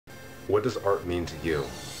What does art mean to you?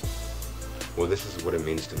 Well, this is what it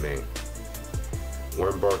means to me.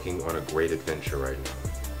 We're embarking on a great adventure right now,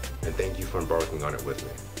 and thank you for embarking on it with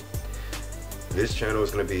me. This channel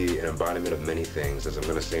is going to be an embodiment of many things, as I'm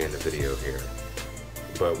going to say in the video here.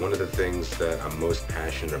 But one of the things that I'm most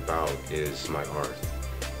passionate about is my art.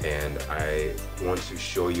 And I want to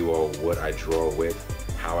show you all what I draw with,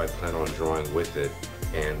 how I plan on drawing with it,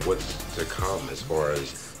 and what's to come as far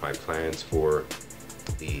as my plans for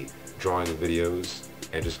the drawing videos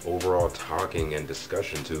and just overall talking and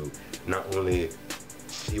discussion to not only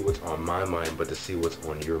see what's on my mind, but to see what's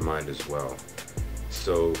on your mind as well.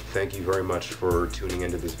 So thank you very much for tuning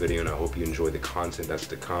into this video, and I hope you enjoy the content that's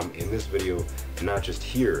to come in this video, not just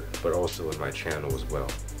here, but also in my channel as well.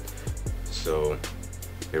 So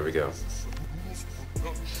here we go.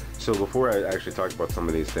 So before I actually talk about some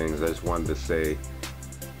of these things, I just wanted to say,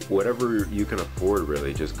 whatever you can afford,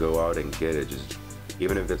 really, just go out and get it. Just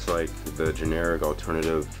even if it's like the generic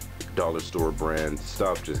alternative dollar store brand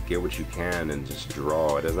stuff, just get what you can and just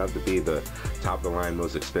draw. It doesn't have to be the top of the line,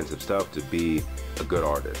 most expensive stuff to be a good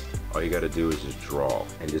artist. All you got to do is just draw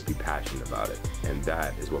and just be passionate about it, and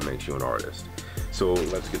that is what makes you an artist. So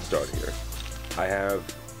let's get started here. I have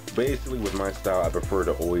basically, with my style, I prefer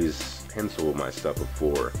to always pencil my stuff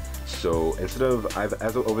before. So instead of,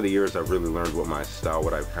 over the years, I've really learned what my style,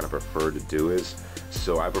 what I kind of prefer to do is.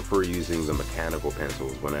 So I prefer using the mechanical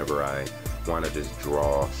pencils whenever I want to just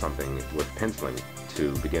draw something with penciling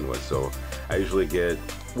to begin with. So I usually get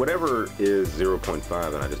whatever is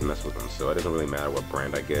 0.5 and I just mess with them. So it doesn't really matter what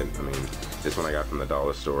brand I get. I mean, this one I got from the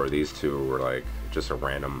dollar store. These two were like just a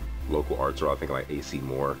random local art store. I think like AC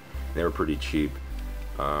Moore. They were pretty cheap.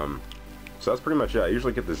 So that's pretty much it. I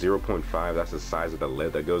usually get the 0.5. That's the size of the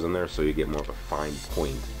lid that goes in there, so you get more of a fine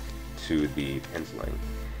point to the penciling.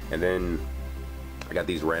 And then I got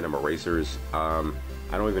these random erasers. I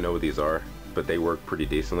don't even know what these are, but they work pretty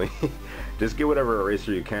decently. Just get whatever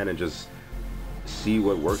eraser you can and just see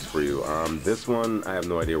what works for you. This one, I have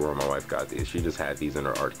no idea where my wife got these. She just had these in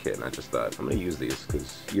her art kit, and I just thought, I'm gonna use these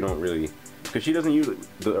because you don't really, because she doesn't use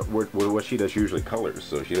what she does usually colors,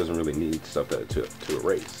 so she doesn't really need stuff to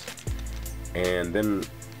erase. And then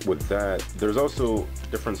with that, there's also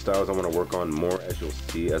different styles I want to work on more, as you'll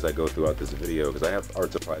see as I go throughout this video, because I have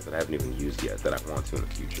art supplies that I haven't even used yet that I want to in the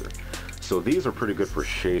future. So these are pretty good for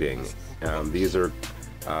shading. These are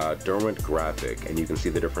Derwent Graphic, and you can see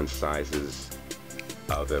the different sizes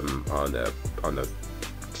of them on the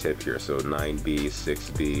tip here. So 9B,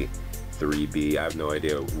 6B, 3B. I have no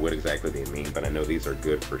idea what exactly they mean, but I know these are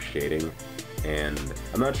good for shading. And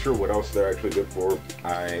I'm not sure what else they're actually good for.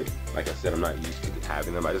 Like I said, I'm not used to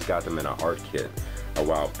having them. I just got them in an art kit a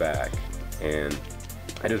while back, and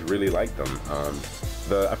I just really like them.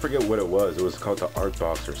 I forget what it was. It was called the Art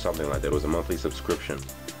Box or something like that. It was a monthly subscription.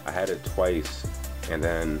 I had it twice, and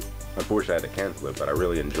then unfortunately I had to cancel it, but I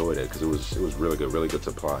really enjoyed it because it was really good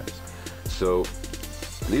supplies. So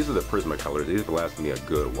these are the Prismacolors. These have lasted me a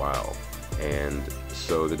good while. And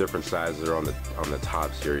so the different sizes are on the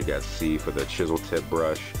tops here. You got C for the chisel tip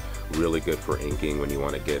brush, really good for inking when you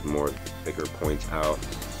want to get more thicker points out.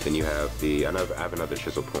 Then you have I have another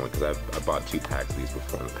chisel point because I bought 2 packs of these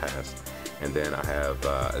before in the past. And then I have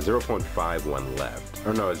a 0.5 one left,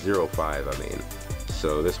 or no, a 0.5 I mean.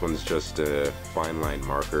 So this one's just a fine line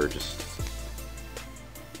marker, just,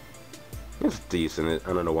 it's decent.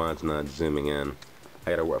 I don't know why it's not zooming in.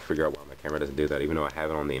 I gotta figure out why my camera doesn't do that, even though I have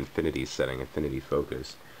it on the infinity setting, infinity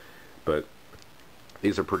focus. But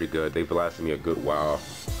these are pretty good. They've lasted me a good while.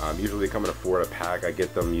 Usually they come in a 4 pack. I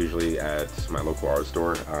get them usually at my local art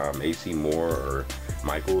store, AC Moore or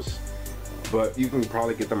Michael's. But you can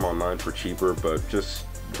probably get them online for cheaper, but just,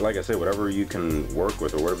 like I said, whatever you can work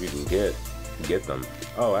with or whatever you can get them.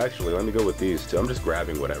 Oh, actually, let me go with these two. I'm just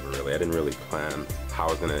grabbing whatever, really. I didn't really plan how I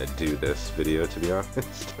was gonna do this video, to be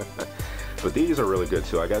honest. But these are really good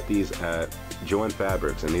too. I got these at Joann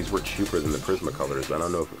Fabrics, and these were cheaper than the Prismacolors.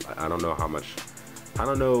 I don't know how much. I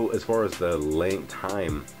don't know as far as the length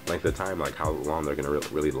of time, like how long they're gonna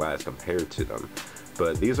really last compared to them.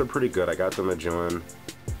 But these are pretty good. I got them at Joann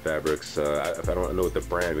Fabrics. If I don't know what the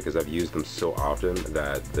brand, because I've used them so often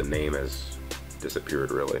that the name has disappeared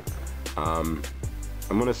really. I'm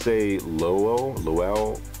gonna say Lowell,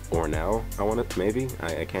 Ornell, I want it, maybe.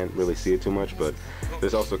 I can't really see it too much, but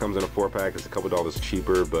this also comes in a 4 pack. It's a couple dollars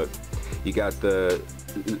cheaper, but you got the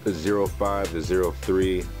 0.5, the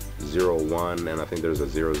 0.3, 0.1, and I think there's a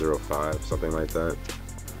 0.05, something like that.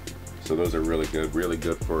 So those are really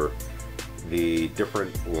good for the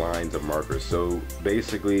different lines of markers. So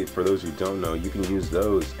basically, for those who don't know, you can use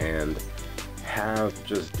those and have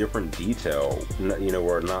just different detail, you know,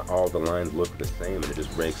 where not all the lines look the same, and it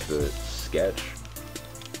just makes the sketch,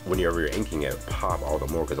 whenever you're inking it, pop all the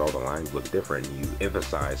more because all the lines look different. You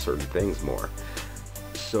emphasize certain things more.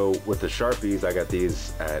 So with the Sharpies, I got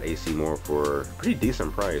these at AC Moore for a pretty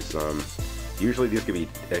decent price. Usually these can be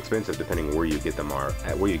expensive depending where you get them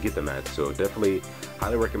at. So definitely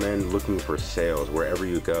highly recommend looking for sales wherever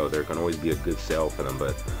you go. There can always be a good sale for them,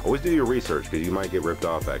 but always do your research because you might get ripped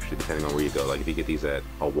off actually depending on where you go. Like if you get these at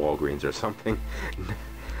a Walgreens or something,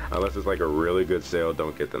 unless it's like a really good sale,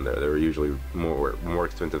 don't get them there. They're usually more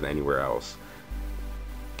expensive than anywhere else.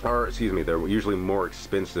 Or excuse me, they're usually more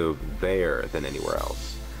expensive there than anywhere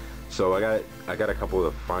else. So I got a couple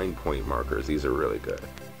of fine point markers. These are really good.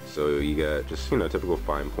 So you got just, you know, typical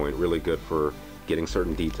fine point, really good for getting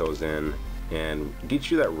certain details in and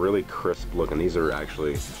get you that really crisp look. And these are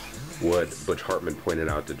actually what Butch Hartman pointed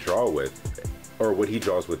out to draw with, or what he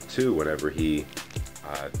draws with too whenever he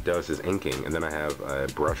does his inking. And then I have a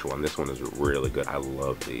brush one. This one is really good. I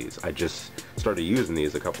love these. I just started using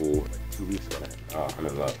these like 2 weeks ago. Oh, I'm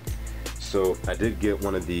in love. So I did get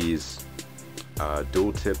one of these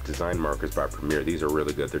dual tip design markers by Premiere. These are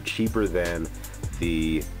really good. They're cheaper than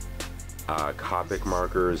the Copic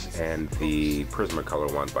markers and the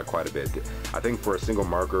Prismacolor ones by quite a bit. I think for a single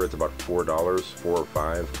marker it's about $4, $4 or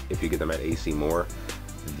 $5 if you get them at AC Moore.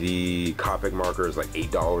 The Copic marker is like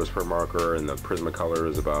 $8 per marker, and the Prismacolor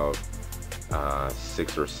is about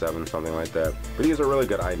 $6 or $7, something like that. But these are really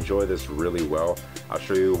good. I enjoy this really well. I'll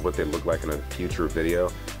show you what they look like in a future video.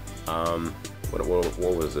 What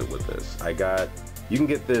was it with this? You can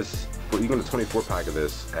get this, you can get a 24 pack of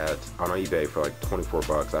this on eBay for like 24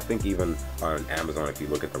 bucks. I think even on Amazon if you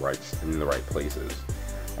look at in the right places.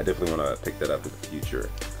 I definitely want to pick that up in the future.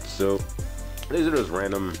 So these are just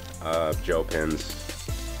random gel pens,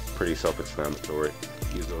 pretty self-explanatory.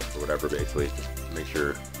 Use those for whatever, basically. Just make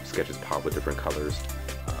sure sketches pop with different colors.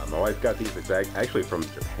 My wife got these actually from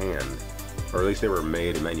Japan, or at least they were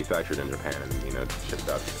made and manufactured in Japan and, you know, shipped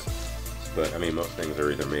out here. But I mean, most things are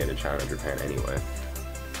either made in China or Japan anyway.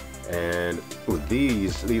 And with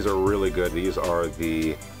these are really good. These are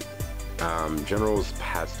the General's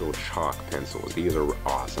Pastel Chalk pencils. These are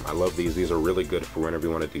awesome. I love these. These are really good for whenever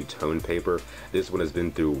you want to do tone paper. This one has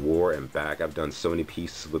been through war and back. I've done so many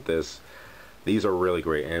pieces with this. These are really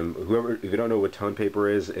great. And if you don't know what tone paper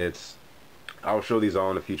is, I'll show these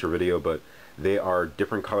all in a future video, but they are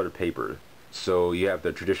different colored paper. So you have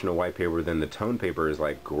the traditional white paper, then the tone paper is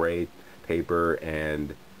like gray paper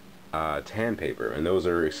and tan paper, and those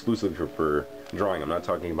are exclusively for drawing. I'm not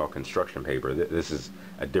talking about construction paper. This is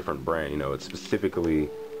a different brand, you know, it's specifically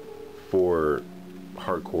for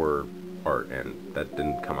hardcore art, and that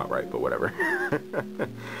didn't come out right, but whatever.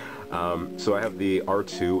 So I have the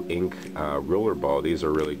R2 ink roller ball. These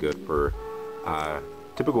are really good for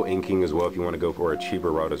typical inking as well if you want to go for a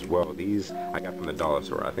cheaper route as well. These I got from the dollar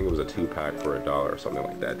store. I think it was a 2-pack for $1 or something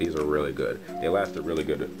like that. These are really good. They lasted really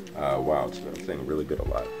good. Wow, I'm saying really good a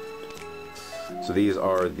lot. So these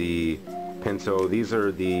are the Pinto. These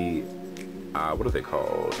are the what are they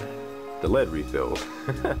called? The lead refills.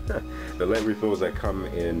 The lead refills that come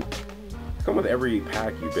with every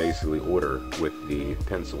pack you basically order with the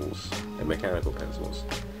pencils and mechanical pencils.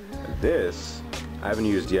 And this I haven't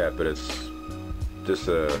used yet, but it's just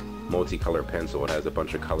a multicolor pencil. It has a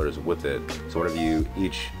bunch of colors with it. So whenever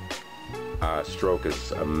each stroke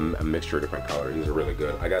is a mixture of different colors. These are really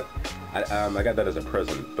good. I got that as a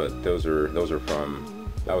present, but they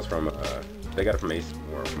got it from AC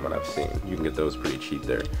Moore from what I've seen. You can get those pretty cheap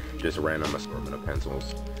there. Just a random assortment of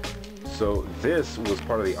pencils. So this was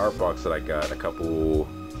part of the art box that I got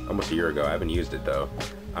almost a year ago. I haven't used it though.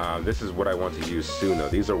 This is what I want to use soon though.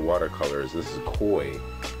 These are watercolors. This is Koi.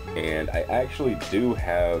 And I actually do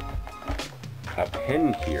have a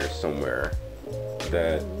pen here somewhere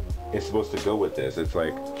that is supposed to go with this. It's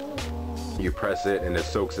like you press it and it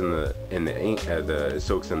soaks in the ink, it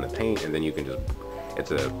soaks in the paint, and then you can just,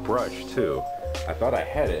 it's a brush too. I thought I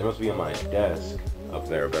had it. It must be on my desk up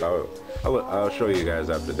there, but I'll show you guys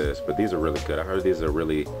after this. But these are really good. I heard these are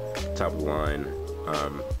really top of the line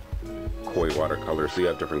Koi watercolors. So you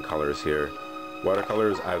have different colors here.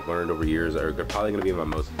 Watercolors, I've learned over years, are probably going to be my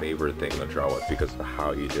most favorite thing to draw with because of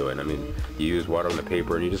how you do it. I mean, you use water on the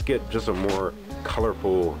paper and you just get just a more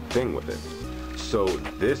colorful thing with it. So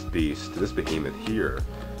this behemoth here,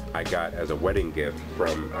 I got as a wedding gift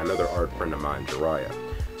from another art friend of mine, Jiraiya.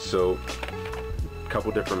 So a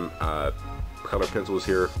couple different color pencils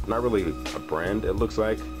here. Not really a brand, it looks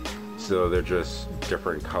like. So they're just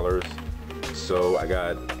different colors. So I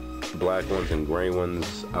got black ones and gray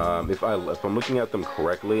ones. If I'm looking at them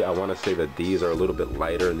correctly, I want to say that these are a little bit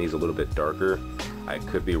lighter and these a little bit darker. I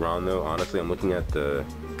could be wrong though. Honestly, I'm looking at the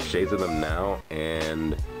shades of them now,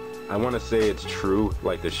 and I want to say it's true.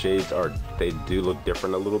 Like the shades they do look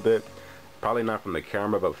different a little bit. Probably not from the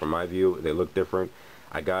camera, but from my view, they look different.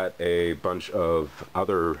 I got a bunch of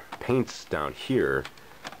other paints down here.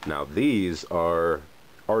 Now these are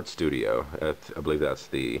Art Studio. I believe that's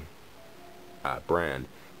the brand.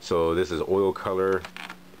 So this is oil color.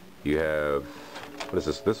 You have, what is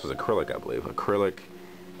this? This was acrylic, I believe. Acrylic.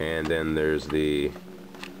 And then there's the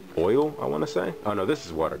oil, I want to say. Oh no, this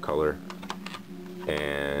is watercolor.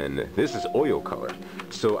 And this is oil color.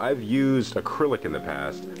 So I've used acrylic in the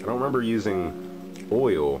past. I don't remember using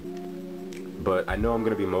oil, but I know I'm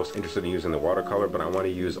going to be most interested in using the watercolor, but I want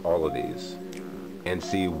to use all of these and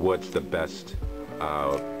see what's the best,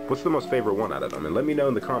 what's the most favorite one out of them. And let me know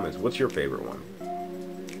in the comments, what's your favorite one?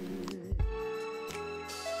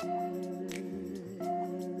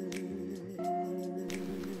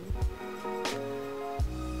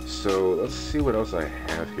 So let's see what else I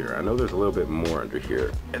have here. I know there's a little bit more under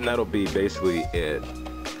here, and that'll be basically it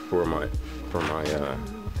for my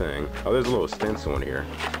thing. Oh, there's a little stencil in here.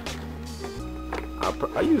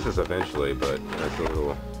 I'll use this eventually, but it's a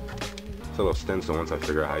little stencil once I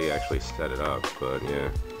figure out how you actually set it up. But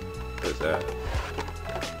yeah, there's that.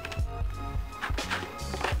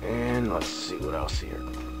 And let's see what else here.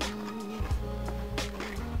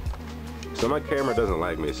 So my camera doesn't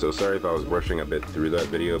like me, so sorry if I was rushing a bit through that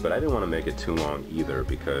video, but I didn't want to make it too long either,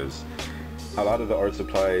 because a lot of the art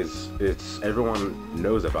supplies, everyone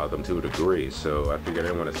knows about them to a degree, so I figured I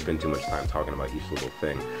didn't want to spend too much time talking about each little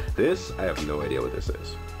thing. This, I have no idea what this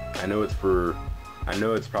is. I know it's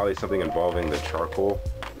probably something involving the charcoal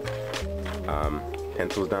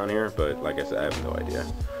pencils down here, but like I said, I have no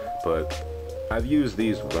idea. But I've used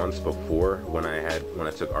these once before when I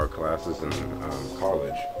took art classes in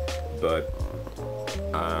college. But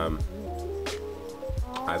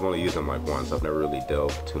I've only used them like once. I've never really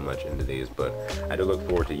delved too much into these, but I do look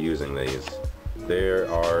forward to using these.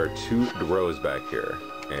 There are 2 rows back here,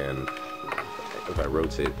 and if I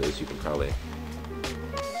rotate this, you can probably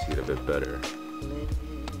see it a bit better.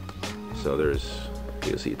 So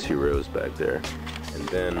you'll see 2 rows back there, and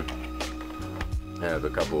then I have a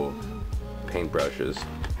couple paintbrushes.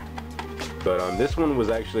 But this one was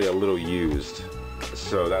actually a little used.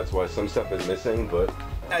 So that's why some stuff is missing, but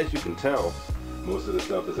as you can tell, most of the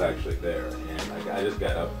stuff is actually there. And I just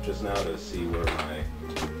got up just now to see where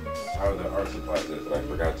how the art supplies is that I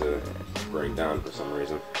forgot to bring down for some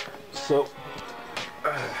reason. So,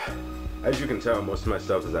 as you can tell, most of my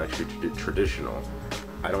stuff is actually traditional.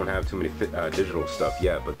 I don't have too many digital stuff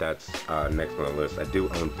yet, but that's next on the list. I do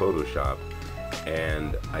own Photoshop,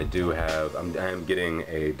 and I am getting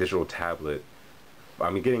a digital tablet.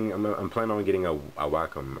 I'm planning on getting a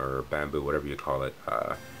Wacom or Bamboo, whatever you call it,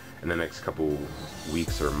 in the next couple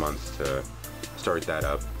weeks or months to start that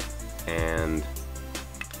up, and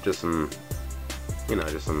just some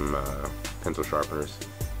pencil sharpeners.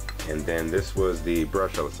 And then this was the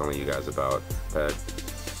brush I was telling you guys about.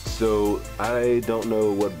 So I don't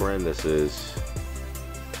know what brand this is,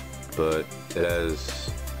 but it has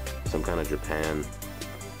some kind of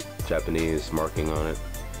Japanese marking on it,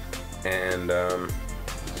 and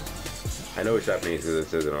I know it's Japanese because it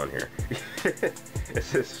says it on here. It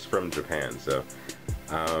says from Japan. So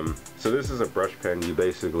this is a brush pen. You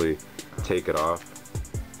basically take it off,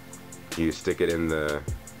 you stick it in the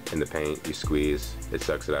paint, you squeeze, it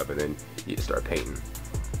sucks it up, and then you start painting.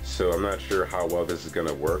 So I'm not sure how well this is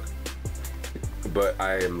gonna work, but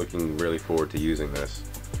I am looking really forward to using this.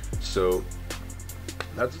 So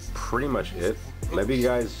that's pretty much it. Let me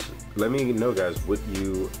know, guys, what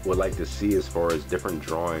you would like to see as far as different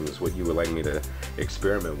drawings, what you would like me to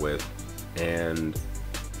experiment with, and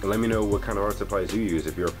let me know what kind of art supplies you use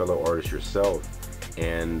if you're a fellow artist yourself,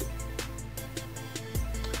 and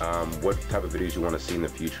what type of videos you want to see in the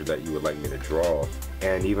future that you would like me to draw,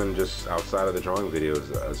 and even just outside of the drawing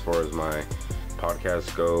videos, as far as my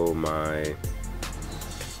podcasts go, my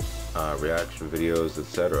reaction videos,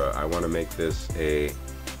 etc. I want to make this a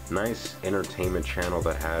nice entertainment channel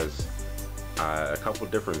that has a couple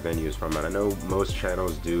different venues from it. I know most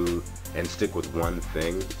channels do and stick with one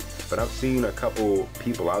thing, but I've seen a couple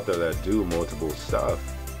people out there that do multiple stuff,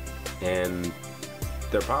 and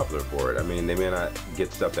they're popular for it. I mean, they may not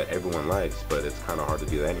get stuff that everyone likes, but it's kind of hard to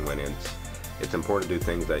do that anyway, and it's important to do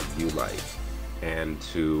things that you like and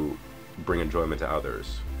to bring enjoyment to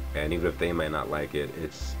others. And even if they may not like it,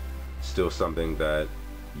 it's still something that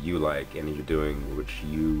you like and you're doing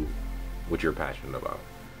what you're passionate about.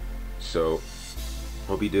 So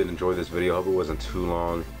Hope you did enjoy this video. Hope it wasn't too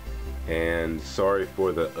long. And sorry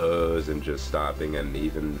for the uhs and just stopping and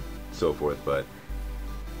even so forth, but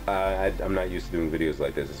I'm not used to doing videos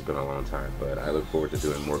like this. It's been a long time, but I look forward to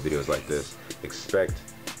doing more videos like this. Expect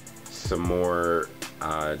some more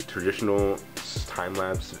traditional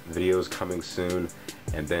time-lapse videos coming soon,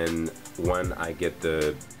 and then when I get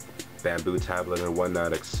the bamboo tablet and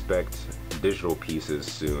whatnot, expect digital pieces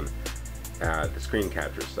soon. The screen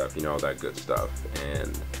capture stuff, you know, all that good stuff.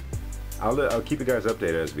 And I'll keep you guys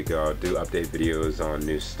updated as we go. I'll do update videos on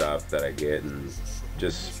new stuff that I get and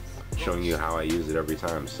just showing you how I use it every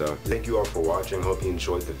time. So thank you all for watching. Hope you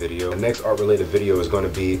enjoyed the video. The next art related video is going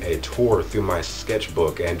to be a tour through my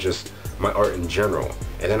sketchbook and just my art in general.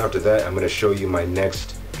 And then after that, I'm going to show you my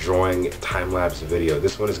next drawing time-lapse video.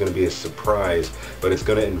 This one is going to be a surprise, but it's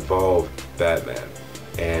going to involve Batman.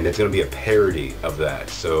 And it's going to be a parody of that.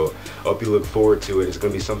 So I hope you look forward to it. It's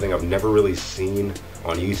going to be something I've never really seen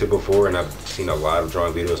on YouTube before, and I've seen a lot of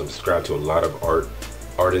drawing videos. I'm subscribed to a lot of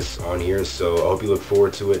artists on here, so I hope you look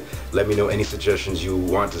forward to it. Let me know any suggestions you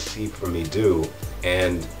want to see from me do,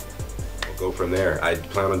 and we'll go from there. I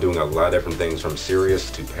plan on doing a lot of different things, from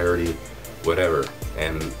serious to parody, whatever,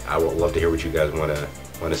 and I would love to hear what you guys want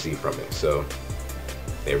to see from me. So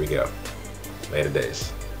there we go. Later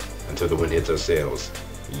days. Until the wind hits our sails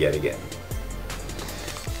yet again.